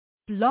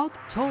Blog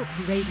Talk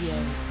Radio.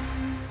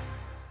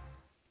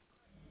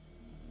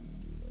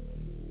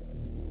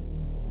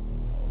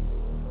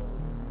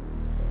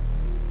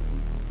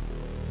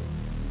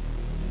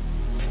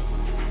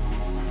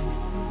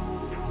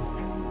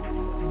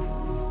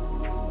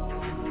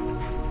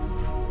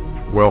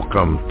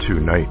 Welcome to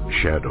Night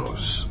Shadows.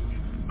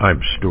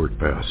 I'm Stuart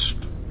Best,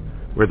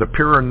 where the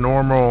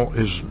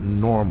paranormal is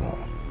normal,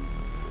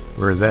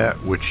 where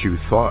that which you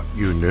thought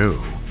you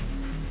knew,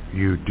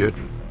 you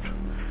didn't,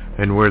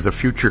 and where the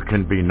future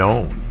can be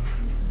known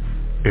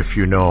if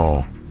you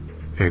know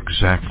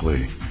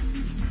exactly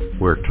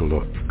where to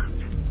look.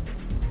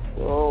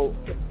 Well,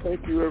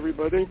 thank you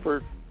everybody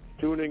for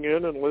tuning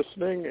in and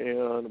listening,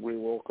 and we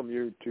welcome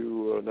you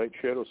to Night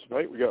Shadows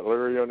tonight. We got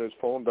Larry on his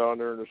phone down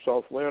there in the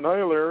Southland.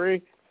 Hi,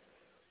 Larry.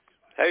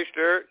 Hey,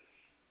 Stuart.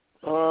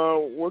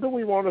 Where do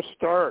we want to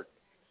start?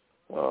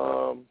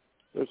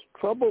 There's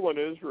trouble in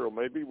Israel.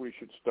 Maybe we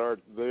should start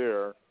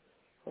there.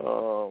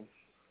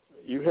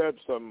 You had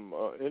some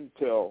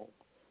intel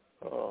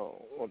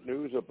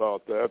news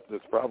about that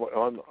that's probably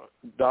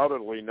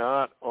undoubtedly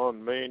not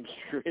on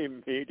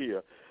mainstream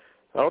media.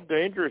 How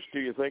dangerous do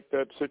you think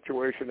that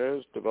situation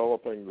is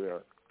developing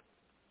there?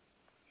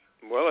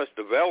 Well, it's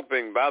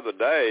developing by the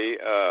day.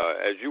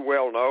 As you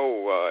well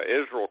know,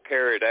 Israel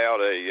carried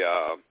out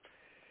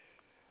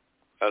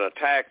an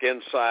attack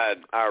inside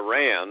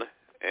Iran,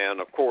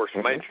 and of course,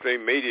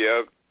 mainstream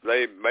media,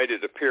 they made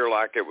it appear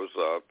like it was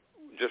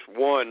just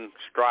one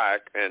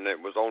strike, and it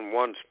was on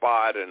one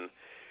spot, and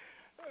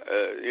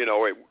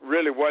it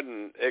really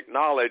wasn't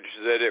acknowledged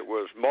that it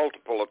was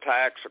multiple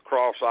attacks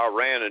across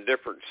Iran in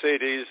different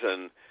cities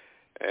and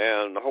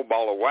the whole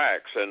ball of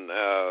wax. And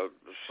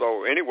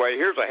so anyway,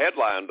 here's a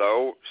headline,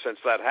 though. Since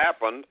that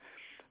happened,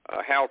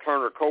 Hal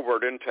Turner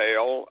Covert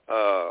Intel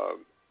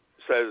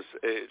says,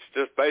 it's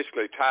just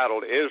basically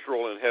titled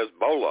Israel and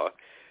Hezbollah,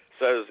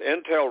 says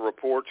Intel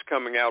reports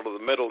coming out of the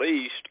Middle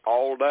East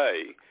all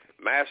day.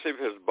 Massive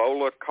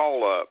Hezbollah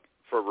call-up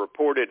for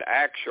reported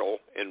actual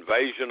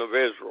invasion of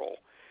Israel.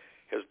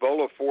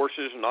 Hezbollah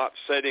forces not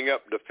setting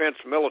up defense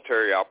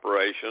military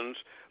operations,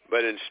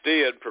 but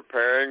instead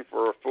preparing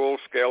for a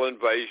full-scale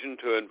invasion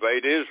to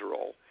invade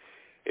Israel.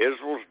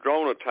 Israel's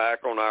drone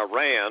attack on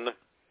Iran,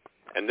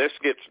 and this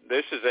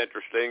is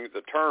interesting,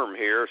 the term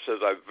here says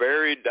a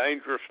very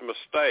dangerous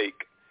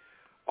mistake.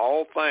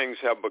 All things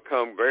have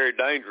become very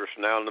dangerous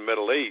now in the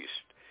Middle East.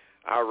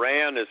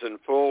 Iran is in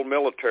full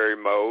military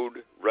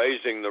mode,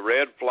 raising the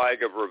red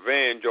flag of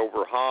revenge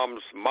over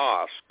Homs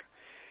Mosque,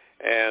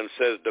 and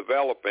says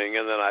developing.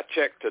 And then I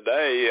checked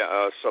today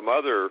some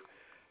other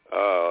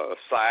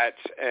sites,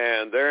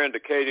 and they're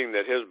indicating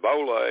that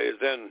Hezbollah is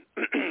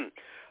in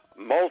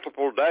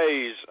multiple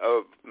days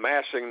of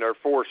massing their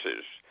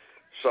forces.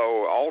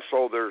 So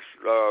also there's,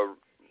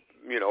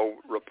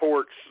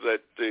 reports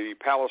that the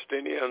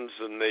Palestinians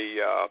and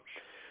the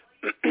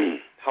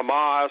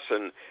Hamas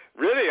and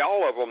really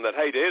all of them that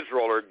hate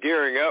Israel are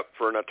gearing up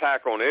for an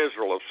attack on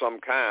Israel of some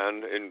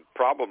kind, and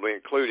probably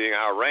including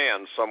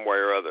Iran some way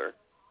or other.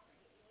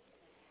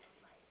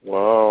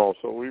 Wow,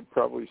 so we're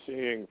probably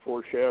seeing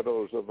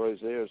foreshadows of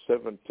Isaiah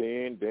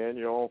 17,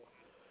 Daniel,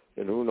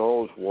 and who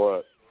knows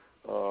what.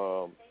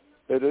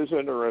 It is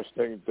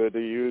interesting that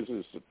he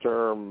uses the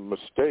term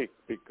mistake,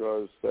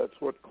 because that's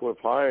what Cliff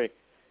High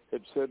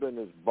had said in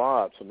his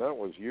bots, and that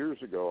was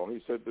years ago. He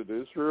said that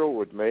Israel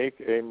would make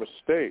a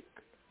mistake,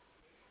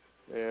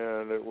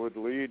 and it would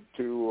lead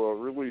to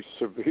really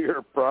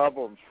severe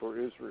problems for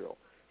Israel,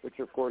 which,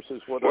 of course,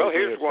 is what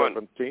Isaiah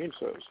 17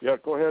 says. Yeah,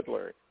 go ahead,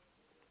 Larry.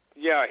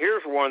 Yeah,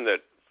 here's one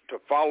that to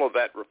follow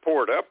that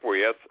report up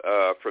with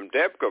from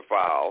Debka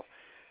File,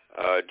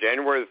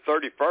 January the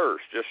 31st,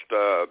 just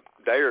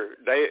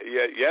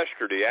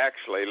yesterday,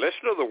 actually.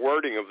 Listen to the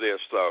wording of this,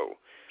 though.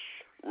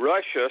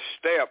 Russia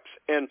steps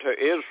into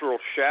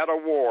Israel's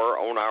shadow war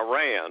on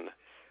Iran.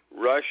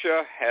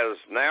 Russia has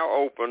now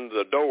opened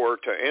the door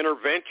to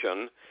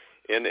intervention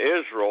in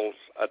Israel's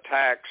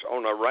attacks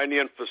on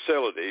Iranian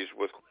facilities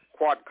with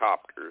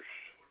quadcopters.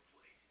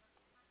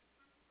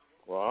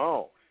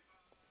 Wow.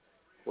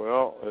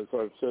 Well, as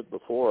I've said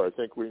before, I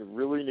think we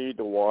really need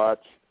to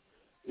watch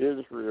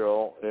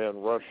Israel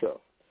and Russia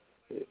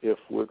if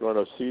we're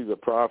going to see the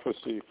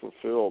prophecy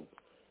fulfilled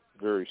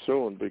very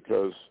soon,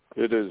 because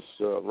it is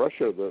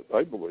Russia that,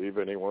 I believe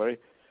anyway,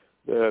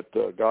 that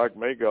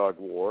Gog-Magog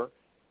war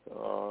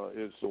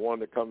is the one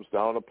that comes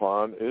down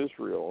upon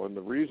Israel. And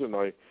the reason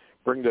I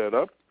bring that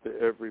up to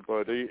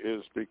everybody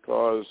is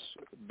because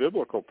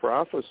biblical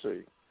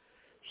prophecy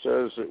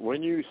says that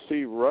when you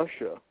see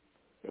Russia,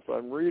 if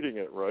I'm reading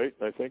it right,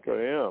 and I think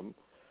I am,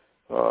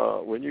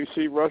 when you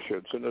see Russia,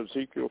 it's in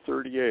Ezekiel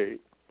 38,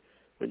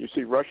 when you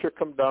see Russia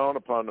come down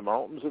upon the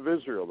mountains of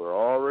Israel, they're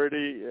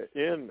already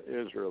in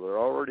Israel, they're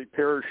already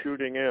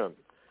parachuting in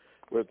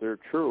with their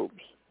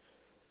troops.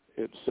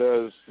 It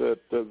says that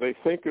they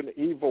think an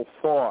evil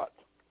thought,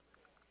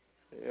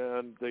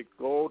 and they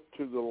go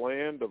to the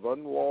land of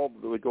unwalled,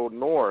 they go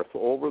north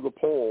over the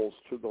poles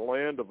to the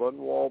land of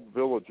unwalled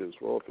villages.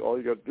 Well, if all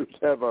you got to do is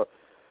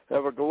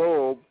have a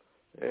globe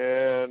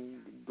and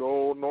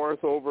go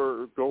north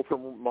go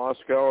from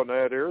Moscow and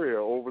that area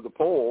over the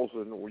poles,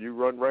 and you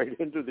run right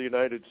into the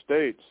United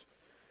States.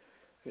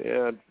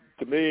 And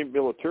to me,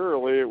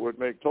 militarily, it would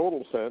make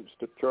total sense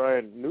to try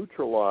and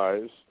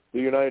neutralize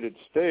the United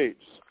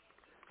States.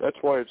 That's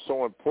why it's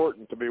so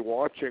important to be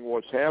watching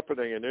what's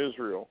happening in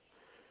Israel,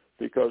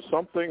 because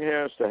something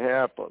has to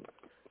happen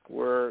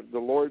where the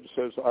Lord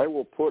says, I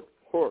will put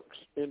hooks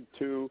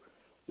into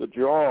the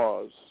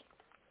jaws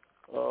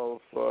of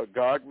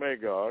Gog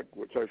Magog,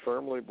 which I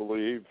firmly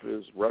believe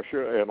is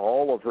Russia and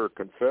all of her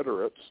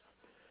confederates,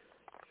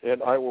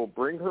 and I will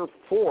bring her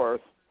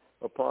forth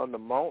upon the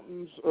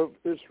mountains of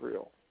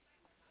Israel.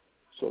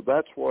 So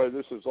that's why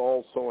this is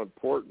all so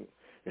important.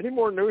 Any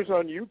more news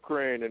on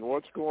Ukraine and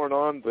what's going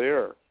on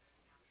there?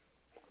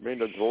 I mean,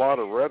 there's a lot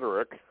of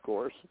rhetoric, of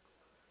course.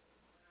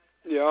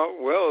 Yeah,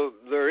 well,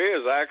 there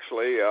is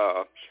actually.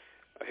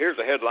 Here's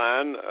a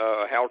headline.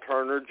 Hal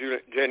Turner,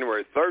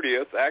 January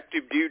 30th,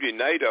 active duty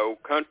NATO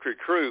country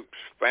troops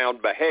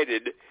found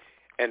beheaded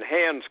and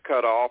hands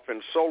cut off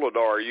in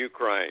Soledar,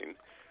 Ukraine.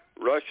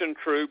 Russian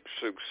troops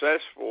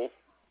successful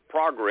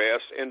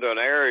progress into an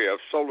area of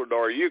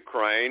Soledar,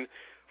 Ukraine,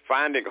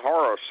 finding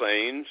horror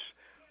scenes.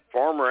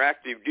 Former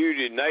active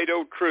duty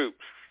NATO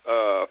troops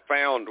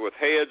found with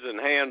heads and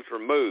hands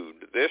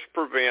removed. This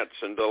prevents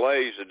and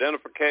delays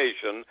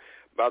identification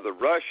by the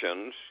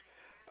Russians.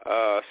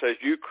 Says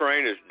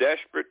Ukraine is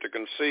desperate to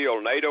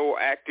conceal NATO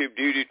active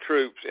duty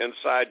troops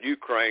inside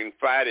Ukraine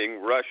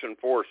fighting Russian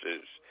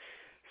forces.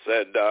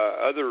 Said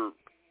other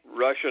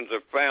Russians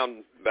have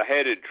found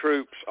beheaded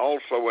troops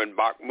also in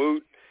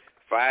Bakhmut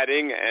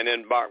fighting, and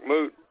in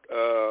Bakhmut,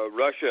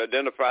 Russia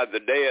identified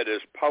the dead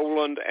as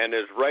Poland and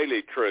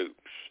Israeli troops.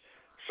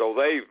 So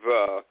they've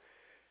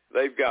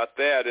got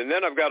that. And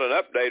then I've got an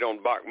update on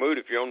Bakhmut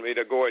if you want me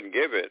to go ahead and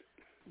give it.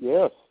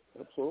 Yes,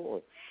 absolutely.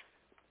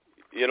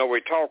 You know,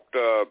 we talked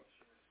a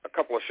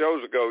couple of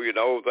shows ago, you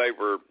know,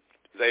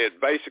 they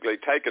had basically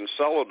taken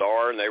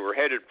Soledar and they were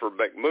headed for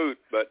Bakhmut,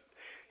 but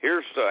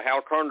here's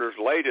Hal Turner's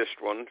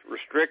latest one,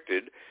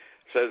 restricted. It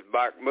says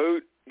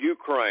Bakhmut,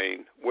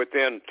 Ukraine,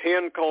 within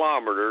 10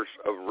 kilometers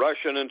of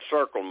Russian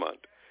encirclement,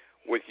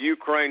 with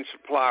Ukraine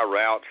supply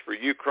routes for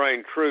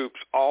Ukraine troops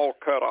all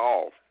cut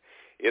off.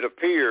 It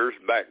appears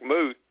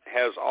Bakhmut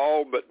has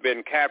all but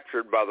been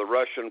captured by the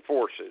Russian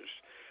forces.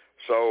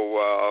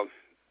 So,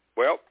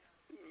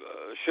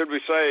 should we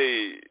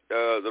say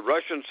the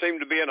Russians seem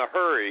to be in a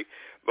hurry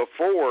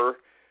before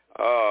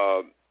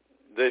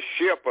this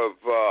ship of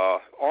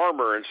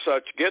armor and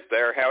such get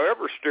there.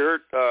 However,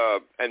 Stuart,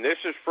 and this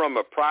is from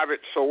a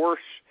private source,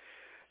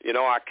 you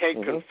know, I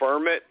can't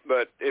confirm it,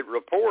 but it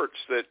reports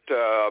that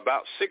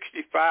about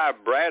 65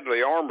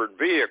 Bradley armored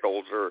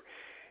vehicles are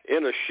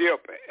in a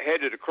ship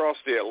headed across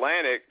the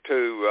Atlantic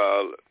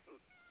to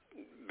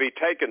be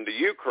taken to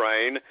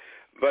Ukraine,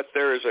 but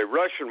there is a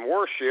Russian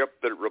warship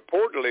that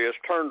reportedly has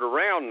turned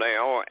around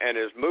now and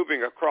is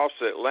moving across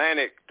the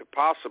Atlantic to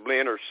possibly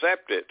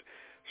intercept it.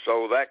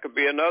 So that could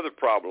be another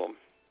problem.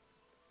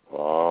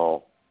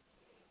 Oh,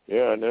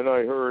 yeah, and then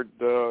I heard,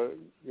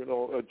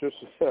 just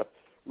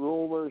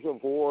rumors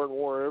of war and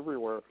war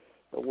everywhere,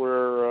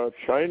 where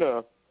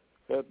China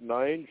had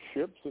 9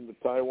 ships in the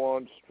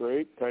Taiwan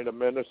Strait, kind of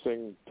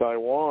menacing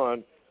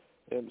Taiwan,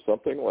 and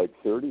something like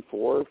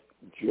 34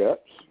 jets.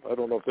 I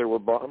don't know if they were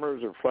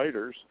bombers or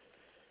fighters,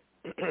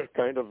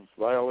 kind of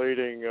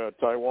violating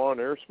Taiwan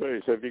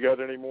airspace. Have you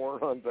got any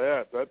more on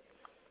that?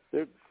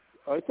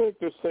 I think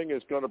this thing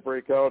is going to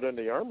break out in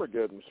the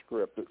Armageddon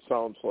script, it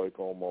sounds like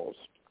almost,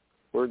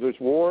 where there's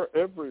war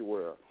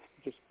everywhere.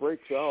 It just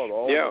breaks out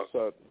all of a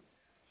sudden.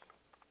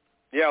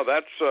 Yeah,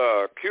 that's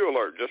Q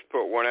Alert just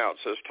put one out. It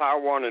says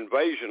Taiwan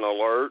invasion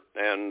alert,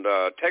 and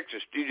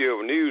Texas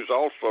Studio News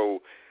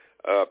also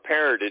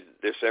parroted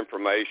this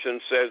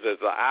information, says that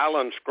the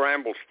island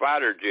scrambles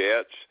fighter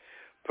jets,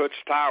 puts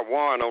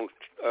Taiwan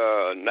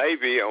on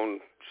Navy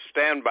on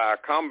standby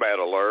combat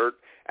alert,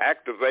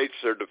 activates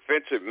their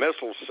defensive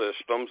missile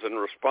systems in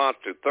response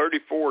to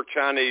 34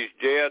 Chinese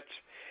jets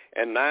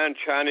and 9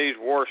 Chinese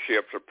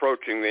warships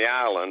approaching the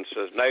island,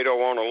 says NATO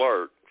on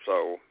alert.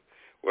 So,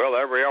 well,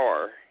 there we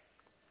are.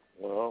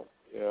 Well,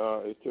 yeah,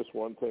 it's just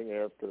one thing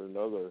after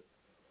another.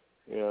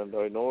 And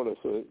I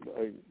noticed,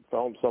 I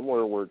found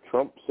somewhere where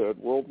Trump said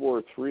World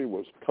War III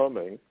was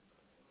coming.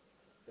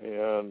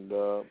 And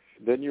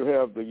then you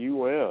have the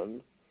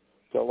UN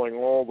telling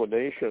all the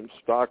nations,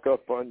 stock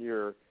up on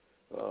your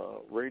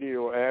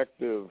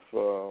radioactive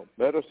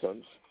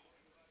medicines.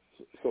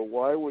 So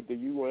why would the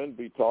UN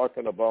be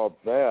talking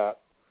about that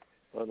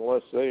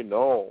unless they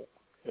know?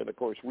 And, of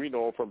course, we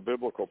know from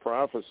biblical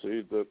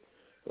prophecy that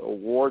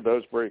war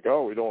does break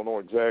out. We don't know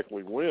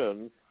exactly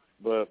when,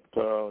 but,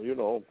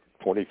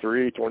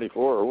 23,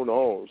 24, who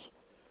knows?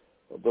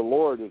 The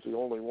Lord is the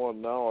only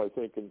one now, I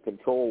think, in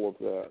control of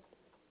that.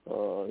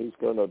 He's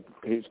going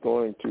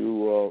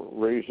to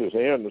raise his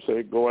hand and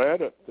say, go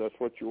at it. That's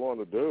what you want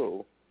to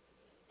do.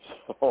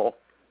 So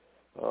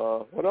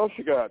what else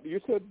you got?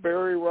 You said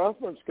Barry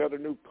Rothman's got a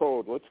new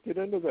code. Let's get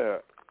into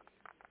that.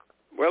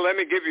 Well, let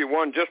me give you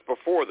one just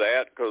before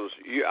that, because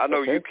I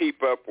know you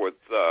keep up with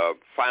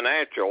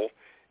financial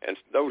and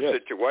those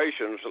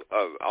situations.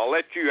 I'll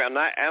let you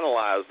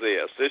analyze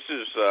this. This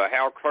is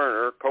Hal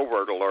Turner,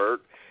 Covert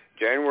Alert,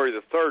 January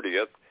the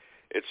 30th.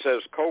 It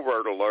says,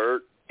 Covert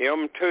Alert,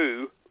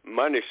 M2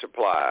 money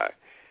supply.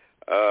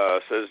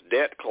 Says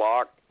debt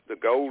clock, the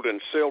gold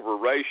and silver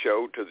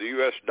ratio to the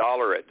U.S.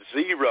 dollar at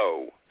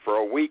 0 for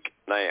a week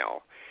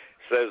now.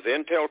 Says the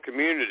intel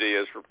community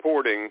is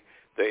reporting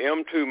the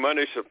M2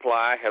 money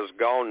supply has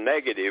gone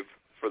negative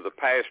for the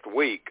past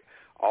week.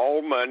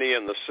 All money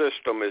in the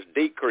system is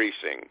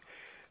decreasing.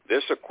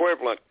 This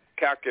equivalent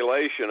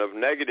calculation of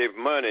negative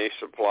money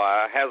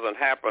supply hasn't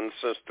happened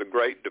since the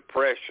Great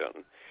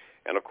Depression.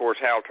 And, of course,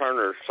 Hal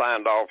Turner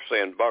signed off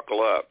saying,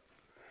 buckle up.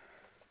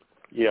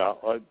 Yeah,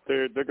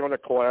 they're going to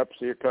collapse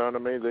the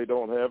economy. They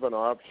don't have an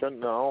option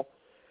now.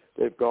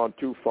 They've gone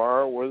too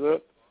far with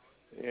it.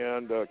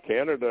 And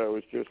Canada, I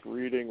was just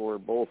reading, where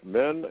both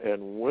men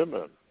and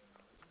women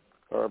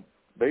are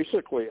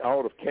basically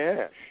out of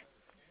cash.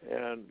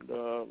 And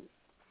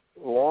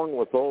along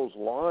with those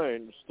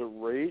lines, the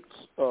rates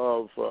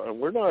of, and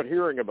we're not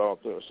hearing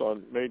about this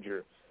on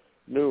major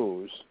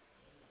news,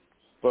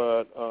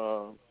 but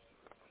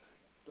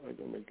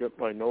let me get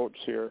my notes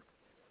here,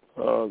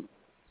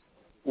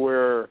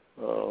 where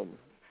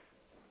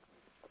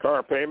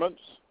car payments,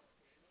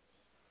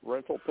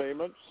 rental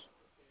payments,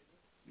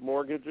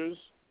 mortgages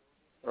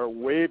are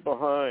way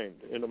behind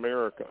in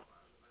America.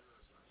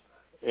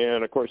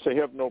 And, of course, they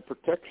have no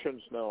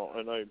protections now.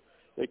 And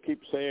they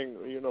keep saying,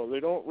 they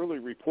don't really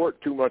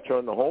report too much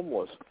on the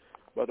homeless.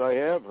 But I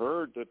have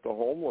heard that the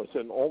homeless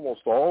in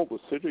almost all the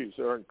cities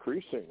are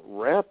increasing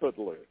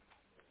rapidly.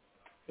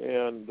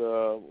 And,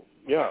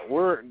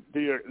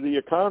 the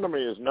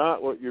economy is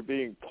not what you're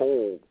being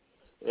told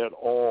at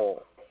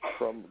all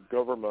from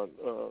government.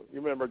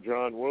 You remember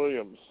John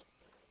Williams,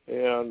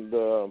 and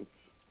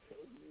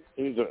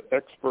he's an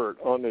expert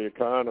on the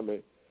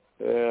economy.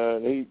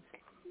 And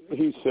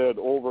he said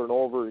over and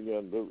over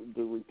again,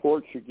 the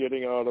reports you're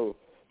getting out of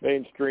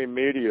mainstream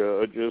media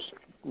are just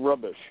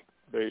rubbish,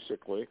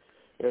 basically,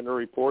 and the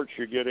reports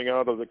you're getting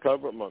out of the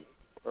government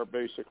are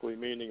basically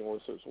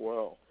meaningless as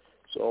well.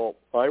 So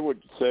I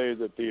would say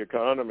that the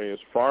economy is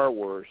far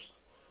worse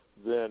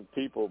than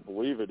people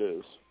believe it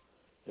is.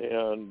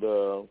 And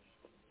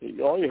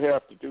all you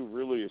have to do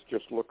really is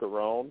just look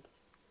around,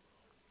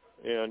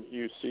 and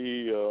you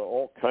see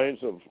all kinds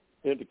of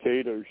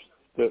indicators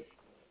that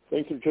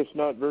things are just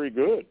not very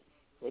good.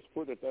 Let's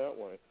put it that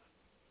way.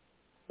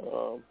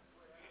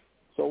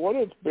 So what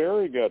has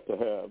Barry got to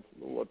have?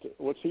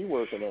 What's he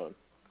working on?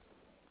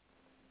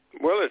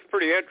 Well, it's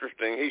pretty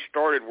interesting. He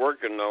started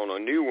working on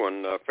a new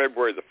one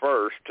February the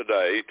 1st,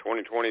 today,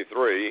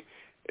 2023.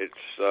 It's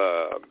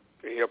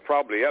he'll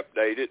probably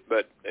update it,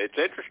 but it's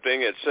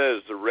interesting. It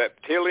says the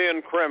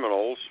reptilian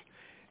criminals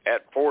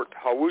at Fort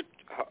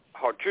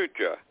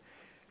Huachuca.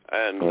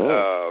 And,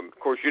 of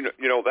course, you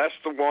know, that's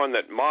the one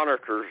that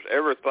monitors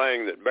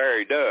everything that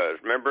Barry does.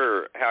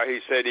 Remember how he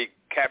said he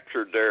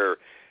captured their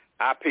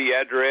IP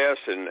address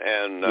and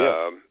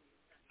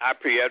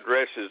IP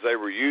addresses they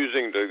were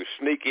using to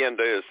sneak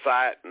into his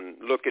site and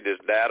look at his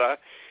data?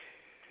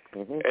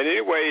 Mm-hmm. And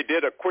anyway, he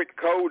did a quick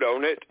code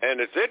on it,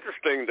 and it's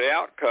interesting, the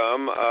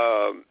outcome.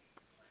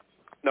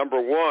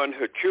 Number 1,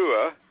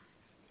 Huachua.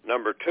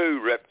 Number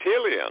 2,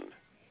 reptilian.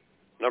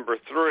 Number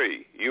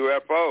 3,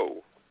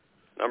 UFO.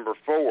 Number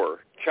 4,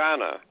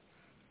 China.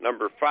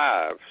 Number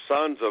 5,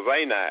 Sons of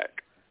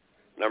Anak.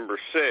 Number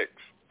 6,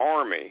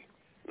 Army.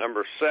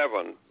 Number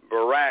 7,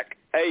 Barack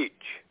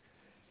H.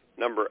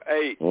 Number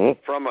 8,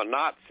 from a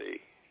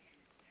Nazi.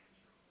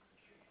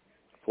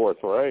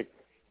 Fourth Reich.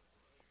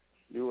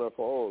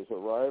 UFOs,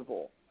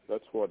 arrival.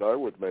 That's what I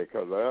would make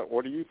of that.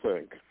 What do you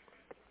think?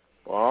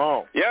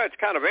 Wow. Yeah, it's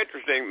kind of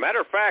interesting.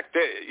 Matter of fact,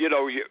 you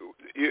know,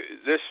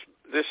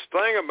 this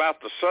thing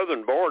about the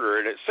southern border,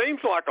 and it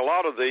seems like a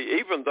lot of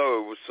even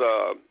those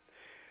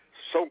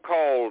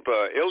so-called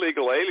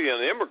illegal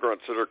alien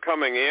immigrants that are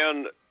coming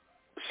in,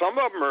 some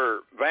of them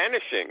are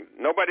vanishing.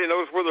 Nobody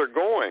knows where they're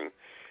going.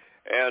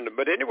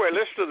 But anyway,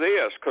 listen to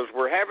this, because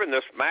we're having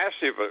this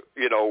massive,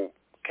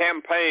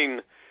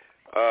 campaign,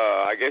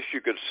 I guess you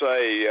could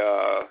say,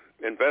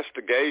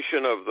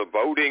 investigation of the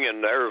voting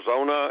in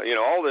Arizona,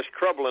 all this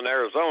trouble in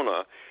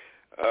Arizona.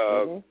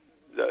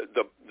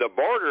 The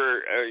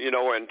border,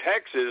 in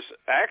Texas,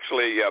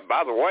 actually,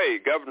 by the way,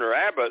 Governor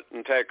Abbott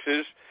in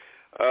Texas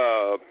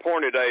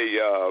appointed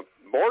a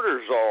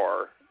border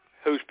czar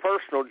whose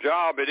personal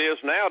job it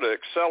is now to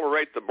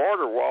accelerate the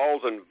border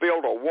walls and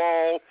build a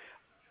wall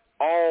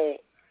all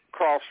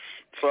across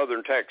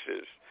southern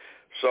Texas.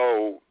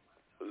 So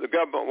the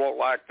government won't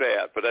like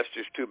that, but that's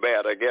just too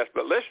bad, I guess.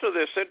 But listen to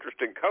this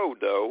interesting code,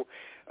 though.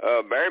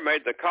 Barry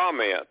made the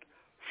comment,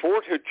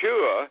 Fort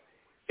Huachua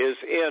is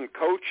in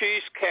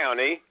Cochise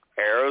County,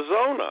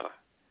 Arizona.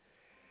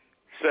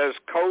 Says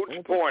codes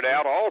point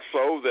out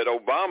also that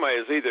Obama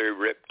is either a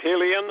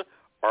reptilian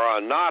or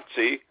a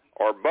Nazi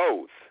or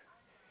both.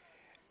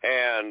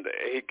 And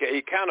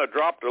he kind of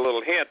dropped a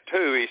little hint,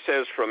 too. He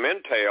says from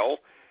intel,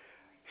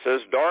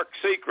 says dark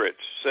secrets,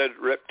 said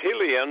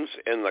reptilians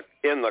in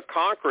the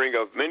conquering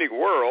of many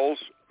worlds,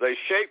 they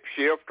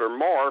shapeshift or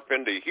morph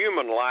into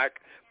human-like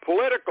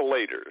political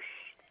leaders.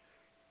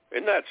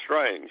 Isn't that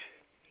strange?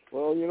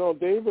 Well,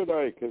 David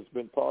Icke has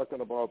been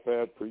talking about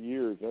that for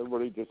years.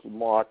 Everybody just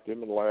mocked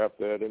him and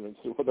laughed at him and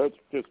said, well, that's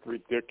just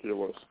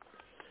ridiculous.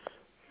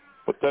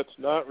 But that's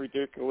not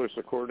ridiculous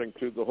according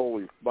to the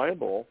Holy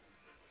Bible.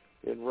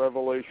 In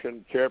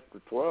Revelation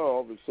chapter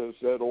 12, it says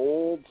that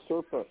old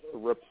serpent, a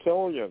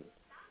reptilian,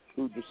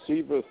 who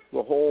deceiveth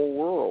the whole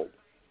world.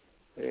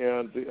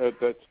 And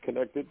that's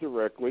connected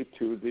directly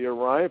to the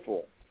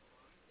arrival.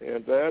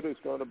 And that is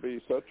going to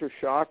be such a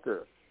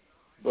shocker.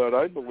 But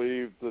I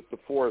believe that the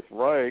Fourth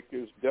Reich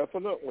is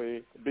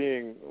definitely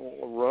being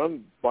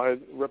run by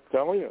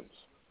reptilians.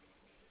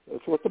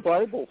 That's what the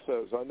Bible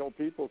says. I know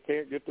people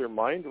can't get their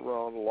mind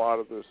around a lot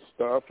of this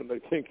stuff, and they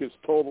think it's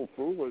total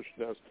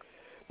foolishness.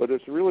 But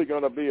it's really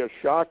going to be a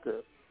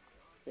shocker.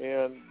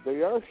 And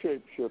they are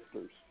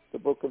shapeshifters. The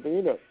Book of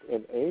Enoch,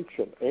 an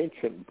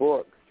ancient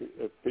book,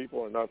 if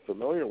people are not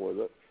familiar with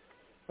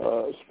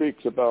it,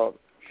 speaks about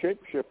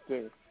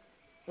shape-shifting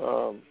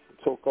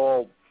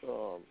so-called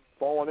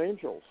fallen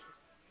angels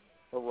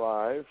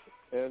arrive,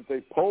 and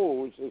they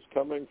pose as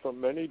coming from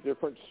many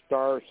different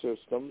star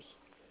systems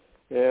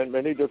and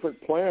many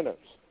different planets.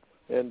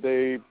 And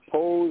they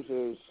pose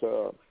as,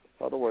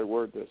 how do I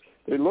word this?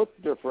 They look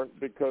different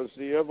because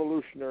the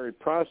evolutionary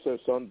process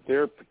on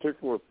their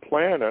particular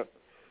planet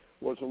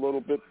was a little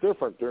bit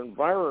different. Their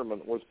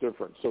environment was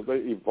different, so they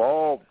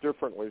evolved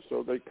differently.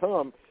 So they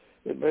come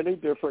in many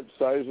different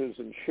sizes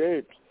and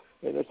shapes,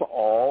 and it's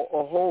all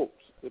a hoax.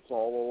 It's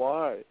all a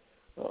lie.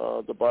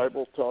 The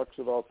Bible talks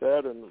about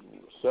that in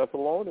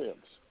Thessalonians.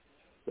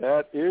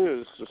 That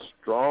is the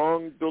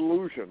strong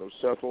delusion of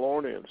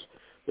Thessalonians,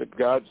 that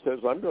God says,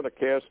 I'm going to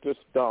cast this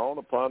down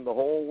upon the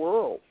whole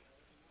world.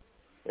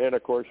 And,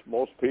 of course,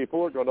 most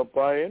people are going to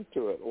buy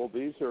into it. Well,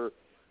 these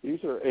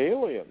are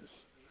aliens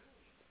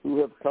who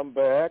have come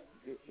back.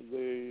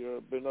 They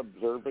have been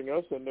observing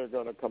us, and they're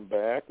going to come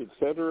back, et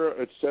cetera,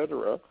 et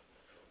cetera.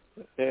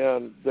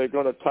 And they're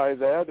going to tie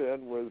that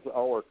in with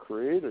our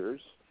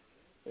creators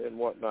and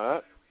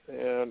whatnot,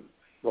 and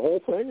the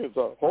whole thing is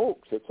a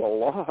hoax. It's a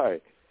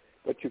lie,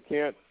 but you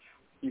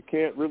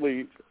can't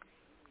really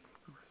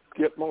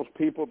get most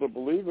people to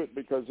believe it,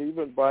 because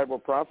even Bible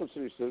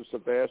prophecy says the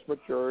vast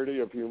majority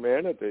of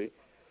humanity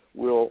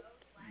will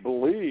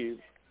believe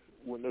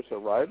when this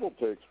arrival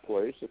takes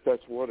place that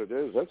that's what it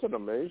is. That's an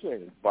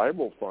amazing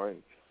Bible find,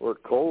 or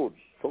code,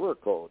 color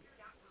code.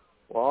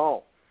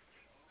 Wow.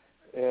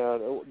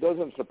 And it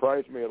doesn't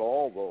surprise me at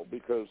all, though,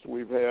 because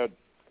we've had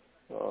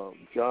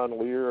John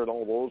Lear and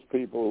all those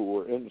people who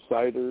were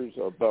insiders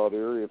about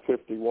Area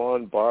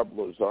 51, Bob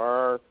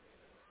Lazar,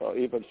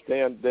 even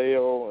Stan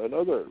Dale, and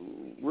other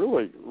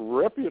really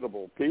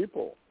reputable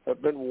people have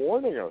been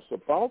warning us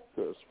about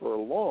this for a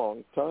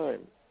long time.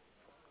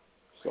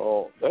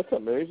 So that's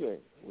amazing,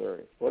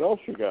 Larry. What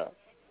else you got?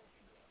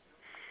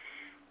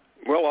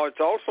 Well, it's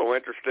also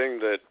interesting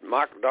that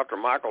Dr.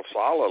 Michael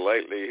Salla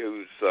lately,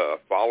 who's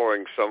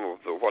following some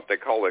of what they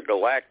call the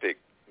galactic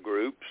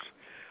groups,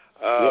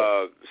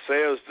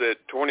 says that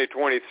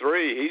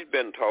 2023, he's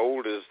been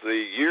told, is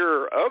the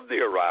year of the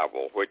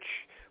arrival, which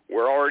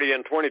we're already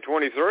in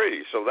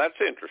 2023, so that's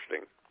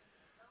interesting.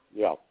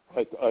 Yeah,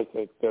 I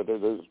think that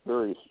it is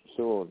very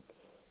soon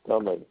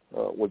coming.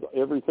 With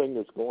everything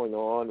that's going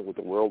on with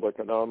the World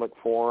Economic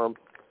Forum,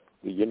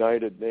 the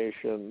United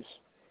Nations,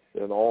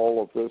 and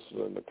all of this,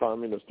 and the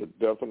communists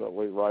are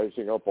definitely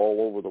rising up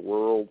all over the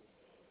world,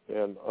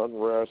 and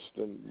unrest,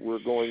 and we're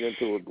going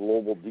into a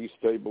global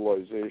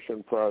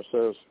destabilization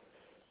process.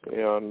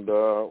 And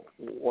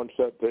once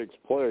that takes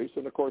place,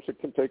 and of course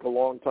it can take a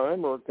long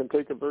time or it can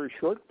take a very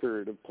short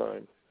period of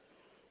time.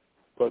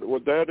 But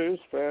that is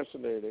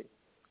fascinating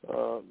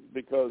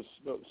because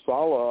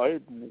Salla, I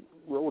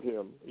wrote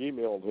him,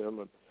 emailed him,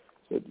 and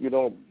said,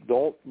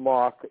 don't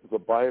mock the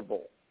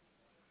Bible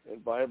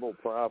and Bible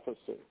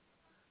prophecy.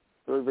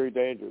 Very, very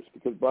dangerous,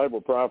 because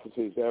Bible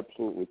prophecy is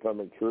absolutely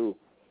coming true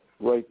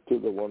right to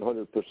the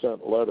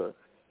 100% letter.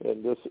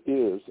 And this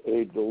is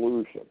a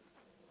delusion.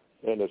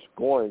 And it's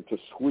going to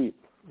sweep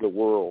the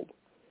world,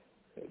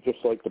 just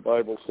like the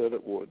Bible said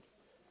it would.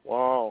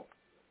 Wow,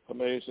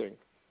 amazing.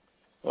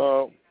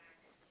 What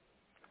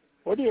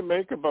do you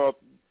make about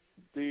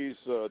these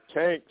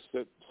tanks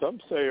that some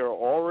say are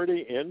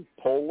already in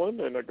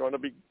Poland and are going to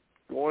be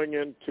going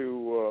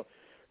into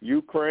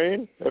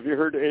Ukraine? Have you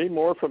heard any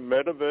more from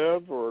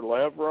Medvedev or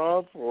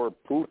Lavrov or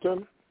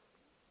Putin?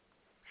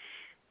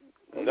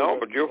 No,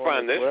 but you'll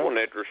find this one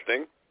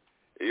interesting.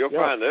 You'll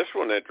find this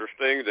one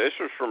interesting. This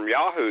is from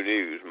Yahoo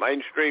News,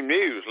 mainstream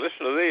news.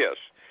 Listen to this.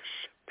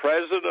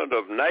 President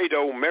of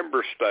NATO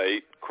member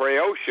state,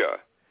 Croatia.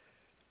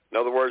 In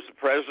other words, the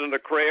president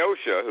of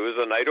Croatia, who is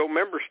a NATO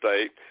member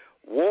state,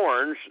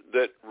 warns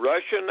that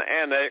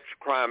Russian-annexed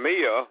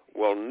Crimea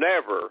will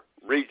never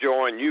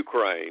rejoin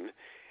Ukraine,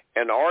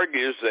 and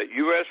argues that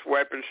U.S.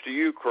 weapons to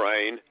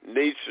Ukraine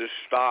needs to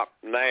stop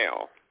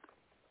now.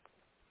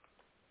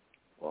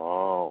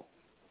 Wow.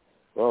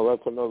 Well,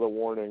 that's another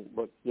warning.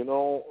 But, you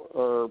know,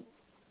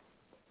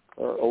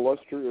 our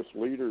illustrious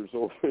leaders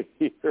over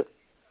here,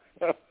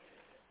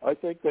 I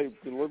think they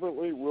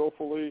deliberately,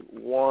 willfully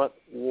want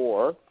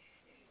war,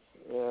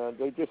 and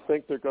they just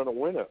think they're going to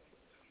win it.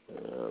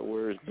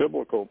 Whereas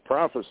biblical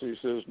prophecy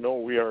says, no,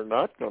 we are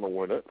not going to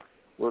win it.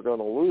 We're going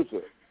to lose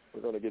it.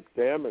 We're going to get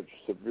damaged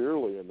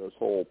severely in this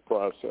whole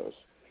process.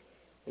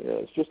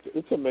 Yeah,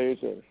 it's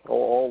amazing how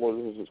all of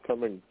this is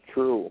coming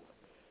true.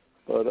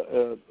 But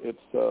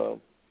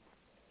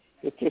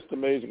it's just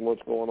amazing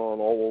what's going on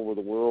all over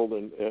the world,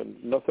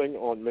 and nothing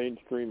on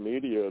mainstream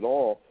media at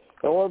all.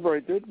 However, I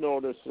did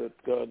notice that,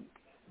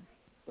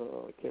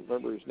 I can't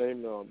remember his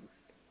name now,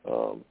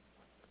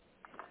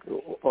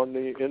 on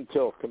the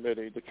Intel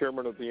Committee, the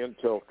chairman of the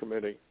Intel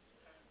Committee,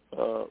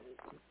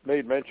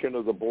 made mention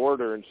of the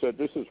border and said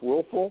this is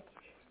willful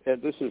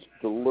and this is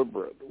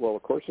deliberate. Well,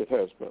 of course it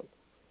has been.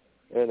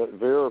 And it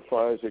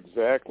verifies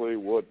exactly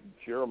what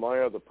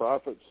Jeremiah the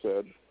prophet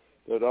said,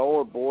 that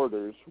our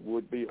borders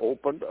would be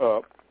opened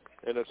up,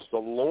 and it's the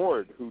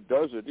Lord who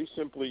does it. He's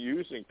simply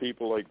using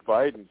people like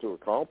Biden to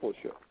accomplish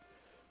it.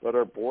 But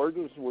our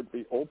borders would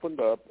be opened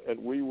up, and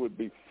we would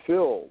be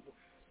filled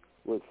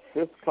with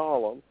fifth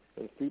column.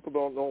 And if people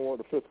don't know what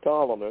a fifth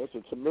column is,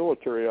 it's a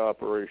military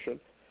operation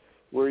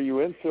where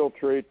you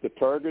infiltrate the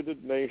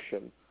targeted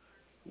nation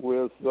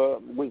with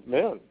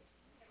men,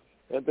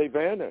 and they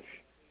vanish.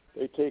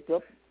 They take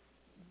up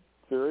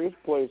various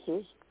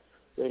places.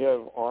 They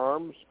have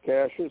arms,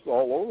 caches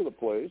all over the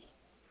place.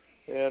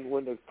 And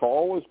when the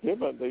call is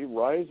given, they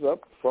rise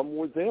up from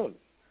within.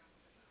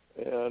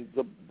 And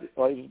the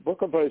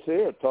book of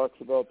Isaiah talks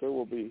about there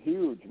will be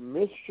huge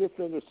mischief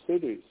in the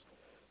cities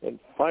and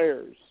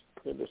fires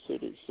in the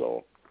cities.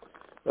 So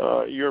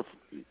your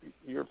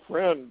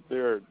friend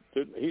there,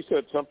 he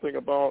said something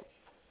about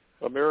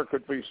America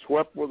to be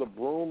swept with a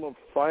broom of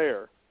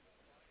fire,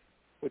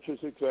 which is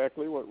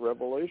exactly what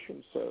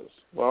Revelation says.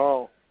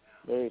 Wow,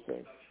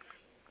 amazing.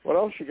 What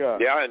else you got?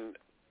 Yeah, and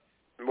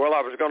well,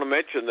 I was going to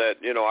mention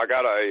that, you know,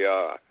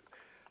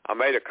 I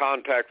made a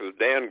contact with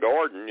Dan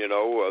Gordon. You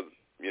know,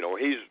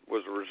 he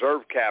was a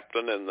reserve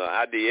captain in the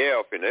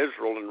IDF in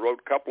Israel and wrote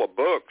a couple of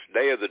books,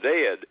 Day of the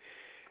Dead,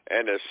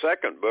 and his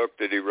second book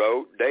that he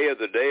wrote, Day of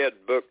the Dead,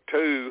 Book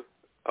 2,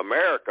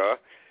 America.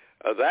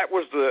 That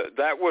was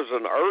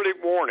an early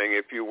warning,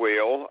 if you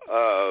will,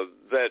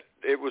 that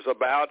it was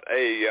about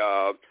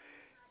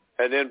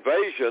an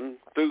invasion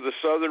through the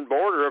southern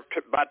border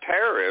by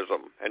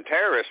terrorism and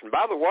terrorists. And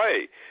by the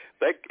way,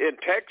 in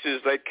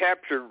Texas they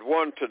captured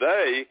one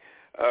today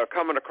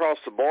coming across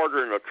the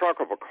border in the trunk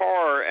of a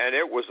car, and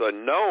it was a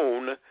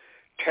known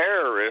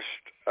terrorist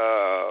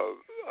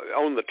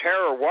on the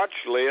terror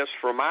watch list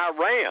from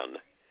Iran.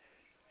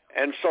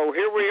 And so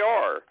here we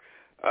are.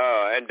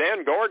 And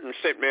Dan Gordon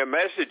sent me a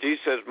message. He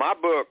says, my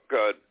book,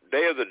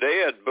 Day of the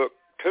Dead, Book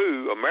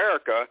 2,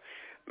 America,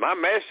 my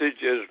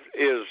message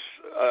is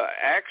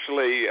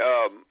actually,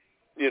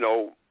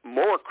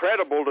 more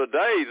credible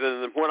today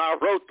than when I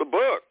wrote the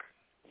book.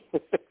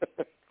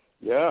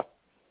 Yeah.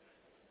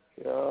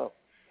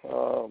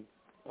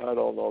 I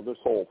don't know, this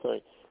whole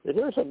thing. And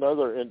here's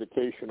another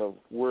indication of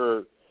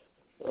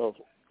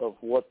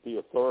what the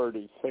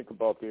authorities think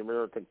about the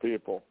American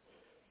people.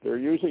 They're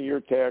using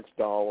your tax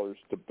dollars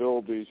to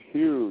build these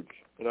huge,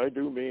 and I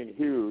do mean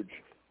huge,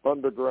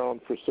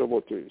 underground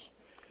facilities.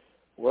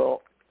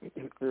 Well,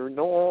 you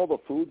know all the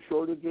food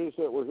shortages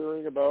that we're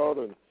hearing about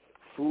and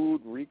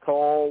food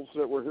recalls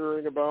that we're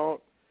hearing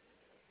about?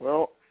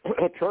 Well,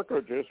 a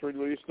trucker just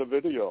released a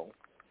video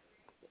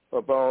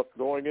about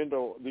going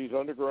into these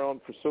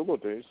underground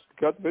facilities,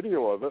 got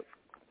video of it,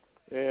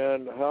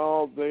 and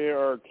how they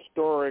are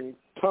storing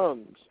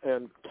tons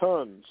and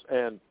tons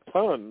and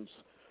tons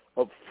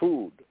of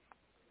food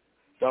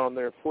down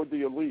there for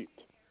the elite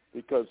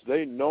because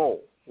they know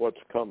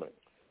what's coming.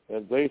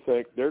 And they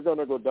think they're going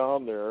to go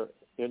down there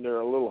in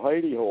their little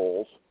hidey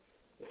holes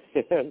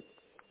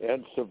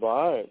and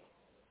survive.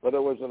 But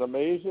it was an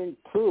amazing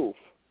proof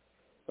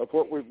of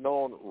what we've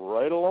known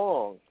right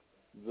along,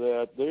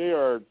 that they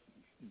are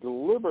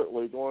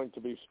deliberately going to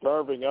be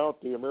starving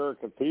out the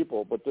American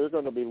people, but they're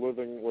going to be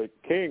living like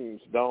kings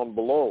down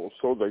below,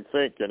 so they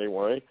think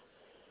anyway.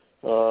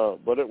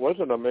 But it was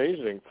an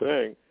amazing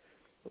thing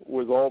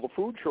with all the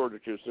food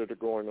shortages that are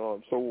going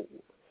on. So,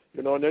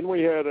 and then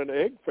we had an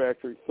egg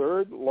factory,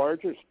 third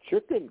largest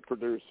chicken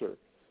producer,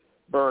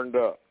 burned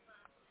up.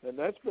 And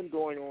that's been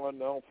going on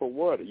now for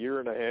what, a year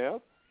and a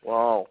half?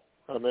 Wow.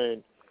 I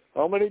mean,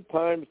 how many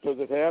times does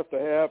it have to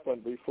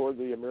happen before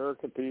the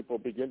American people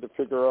begin to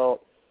figure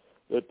out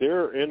that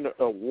they're in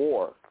a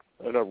war,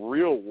 and a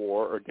real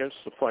war against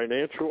the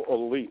financial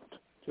elite,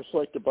 just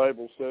like the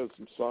Bible says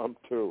in Psalm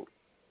 2.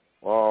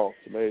 Wow,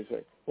 it's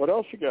amazing. What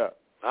else you got?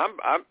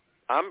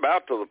 I'm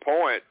about to the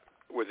point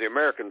with the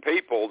American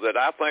people that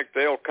I think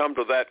they'll come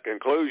to that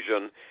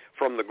conclusion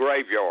from the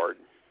graveyard.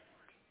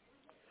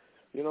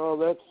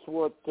 That's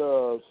what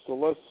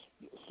Celeste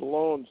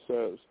Salone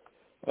says.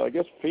 I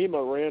guess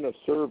FEMA ran a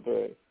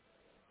survey,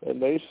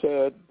 and they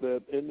said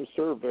that in the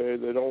survey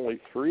that only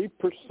 3%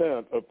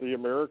 of the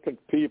American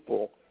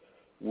people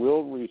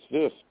will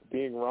resist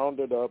being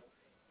rounded up,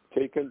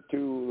 taken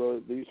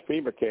to these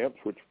FEMA camps,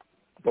 which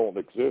don't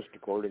exist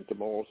according to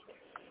most,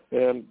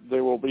 and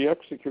they will be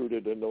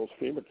executed in those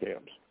FEMA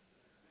camps.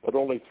 But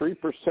only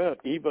 3%,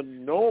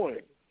 even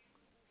knowing,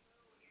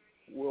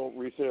 will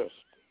resist,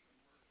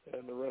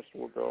 and the rest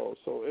will go.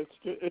 So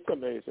it's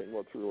amazing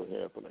what's really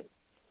happening.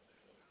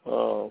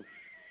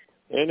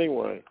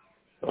 Anyway,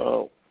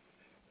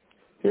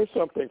 here's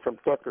something from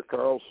Tucker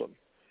Carlson.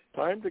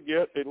 Time to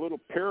get a little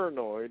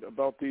paranoid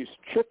about these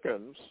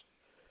chickens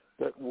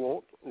that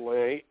won't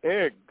lay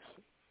eggs.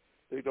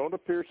 They don't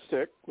appear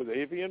sick with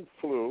avian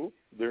flu.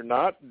 They're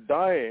not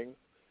dying.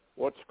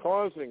 What's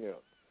causing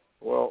it?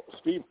 Well,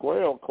 Steve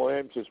Quayle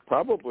claims it's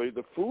probably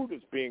the food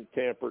is being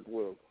tampered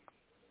with.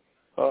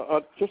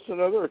 Just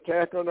another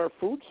attack on our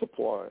food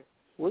supply.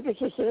 Where does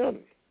this end?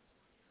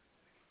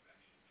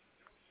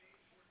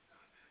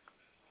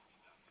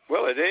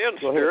 Well, it ends,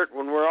 Stuart,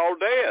 when we're all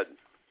dead.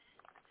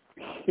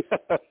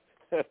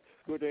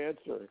 Good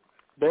answer.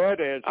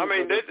 Bad answer. I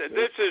mean, this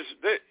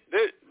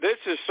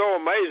is so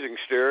amazing,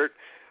 Stuart.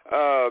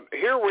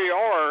 Here we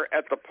are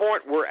at the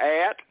point we're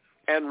at,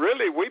 and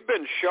really we've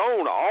been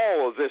shown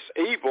all of this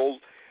evil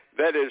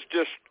that has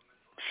just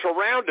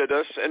surrounded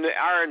us and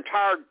our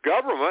entire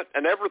government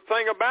and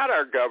everything about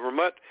our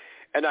government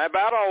and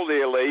about all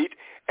the elite.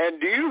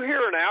 And do you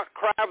hear an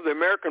outcry of the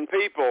American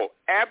people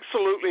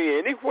absolutely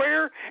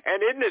anywhere?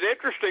 And isn't it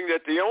interesting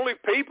that the only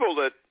people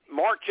that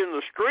march in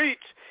the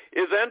streets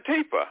is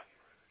Antifa?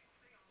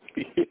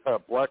 Yeah,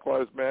 Black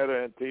Lives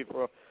Matter,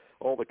 Antifa,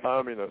 all the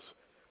communists.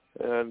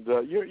 And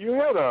you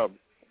had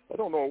I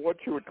don't know what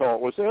you would call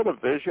it. Was that a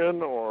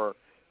vision or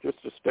just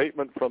a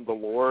statement from the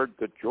Lord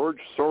that George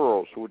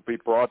Soros would be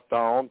brought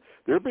down?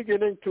 They're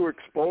beginning to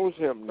expose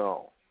him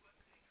now.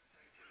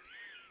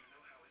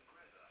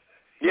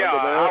 Yeah,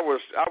 I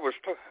was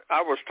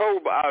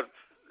told. I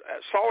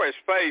saw his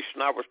face,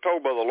 and I was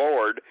told by the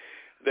Lord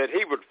that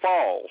he would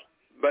fall.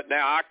 But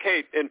now I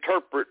can't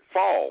interpret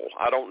fall.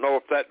 I don't know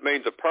if that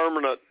means a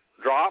permanent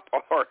drop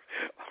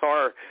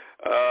or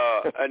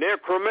an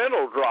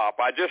incremental drop.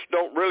 I just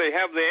don't really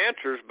have the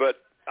answers, but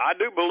I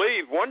do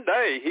believe one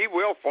day he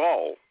will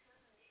fall.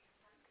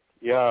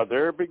 Yeah,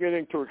 they're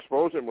beginning to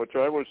expose him, which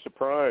I was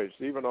surprised,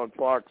 even on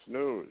Fox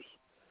News.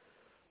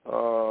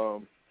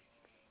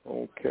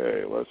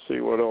 Okay, let's see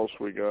what else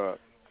we got.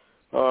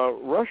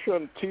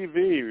 Russian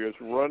TV is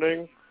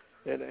running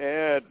an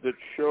ad that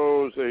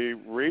shows a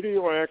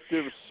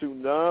radioactive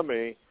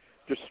tsunami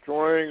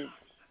destroying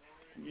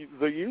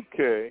the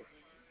UK.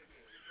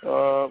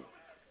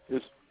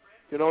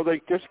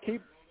 They just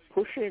keep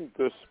pushing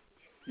this.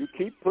 You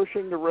keep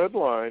pushing the red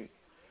line,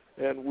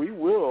 and we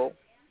will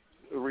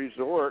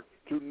resort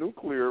to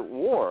nuclear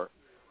war.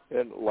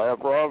 And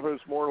Lavrov has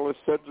more or less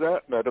said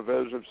that.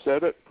 Medvedev has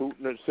said it.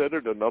 Putin has said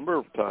it a number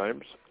of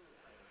times.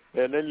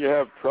 And then you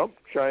have Trump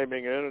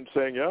chiming in and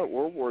saying, yeah,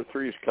 World War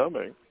III is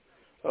coming.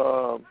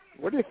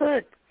 What do you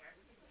think?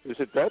 Is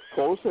it that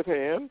close at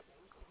hand?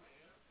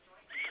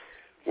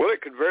 Well,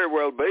 it could very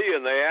well be.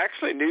 And they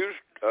actually news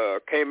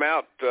came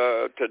out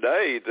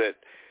today that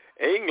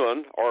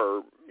England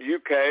or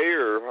UK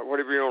or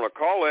whatever you want to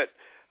call it,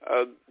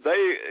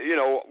 they,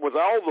 with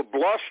all the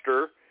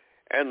bluster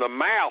and the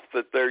mouth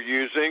that they're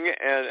using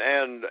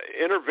and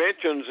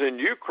interventions in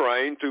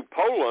Ukraine through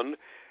Poland,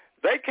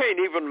 they can't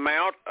even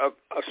mount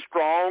a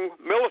strong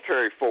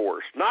military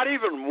force. Not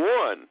even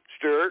one,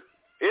 Stuart.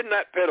 Isn't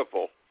that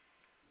pitiful?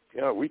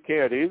 Yeah, we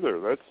can't either.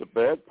 That's the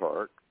bad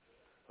part.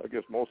 I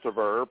guess most of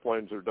our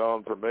airplanes are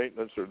down for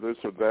maintenance or this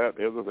or that.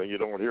 The other thing, you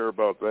don't hear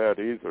about that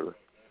either.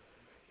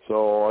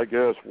 So I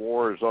guess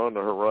war is on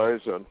the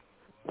horizon.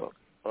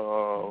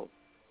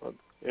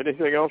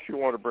 Anything else you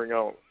want to bring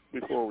out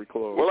before we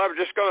close? Well, I'm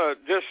just going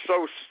to,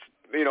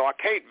 I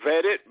can't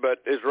vet it, but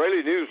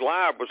Israeli News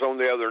Live was on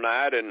the other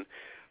night and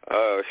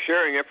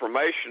sharing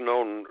information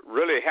on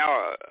really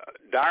how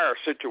dire a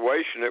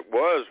situation it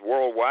was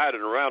worldwide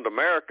and around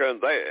America.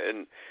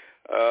 And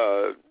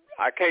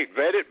I can't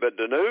vet it, but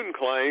Danoon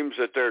claims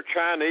that there are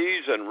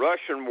Chinese and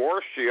Russian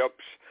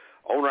warships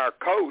on our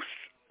coast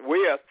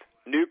with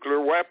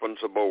nuclear weapons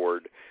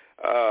aboard.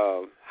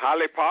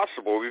 Highly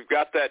possible. We've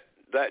got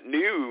that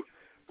new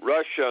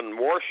Russian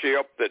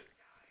warship that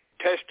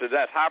tested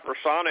that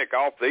hypersonic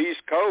off the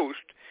East Coast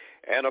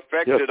and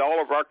affected all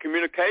of our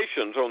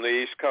communications on the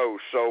East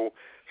Coast. So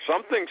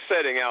something's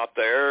setting out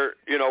there.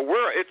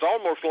 It's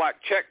almost like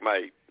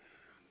checkmate.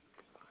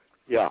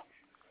 Yeah.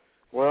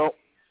 Well,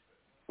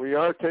 we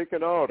are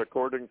taken out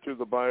according to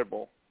the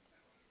Bible.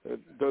 It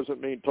doesn't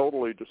mean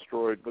totally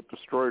destroyed, but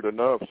destroyed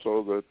enough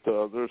so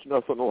that there's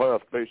nothing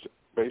left,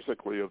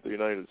 basically, of the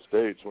United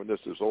States when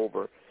this is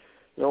over.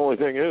 The only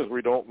thing is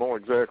we don't know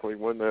exactly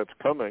when that's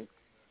coming.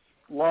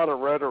 A lot of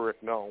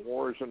rhetoric now,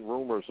 wars and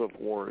rumors of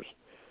wars.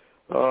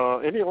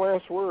 Any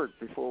last word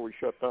before we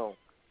shut down?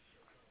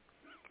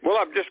 Well,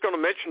 I'm just going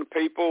to mention to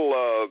people,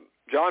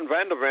 John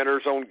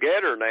Vandeventer's on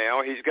Getter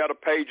now. He's got a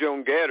page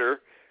on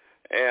Getter,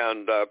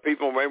 and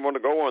people may want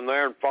to go in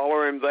there and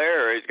follow him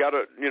there. He's got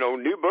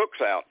new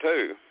books out,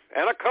 too,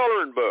 and a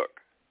coloring book.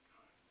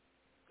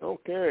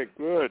 Okay,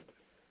 good.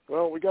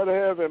 Well, we got to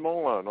have him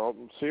on. I'll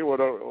see what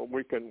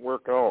we can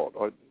work out.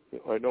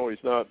 I know he's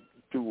not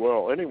too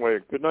well. Anyway,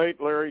 good night,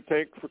 Larry.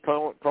 Thanks for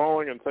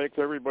calling, and thanks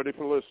everybody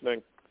for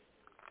listening.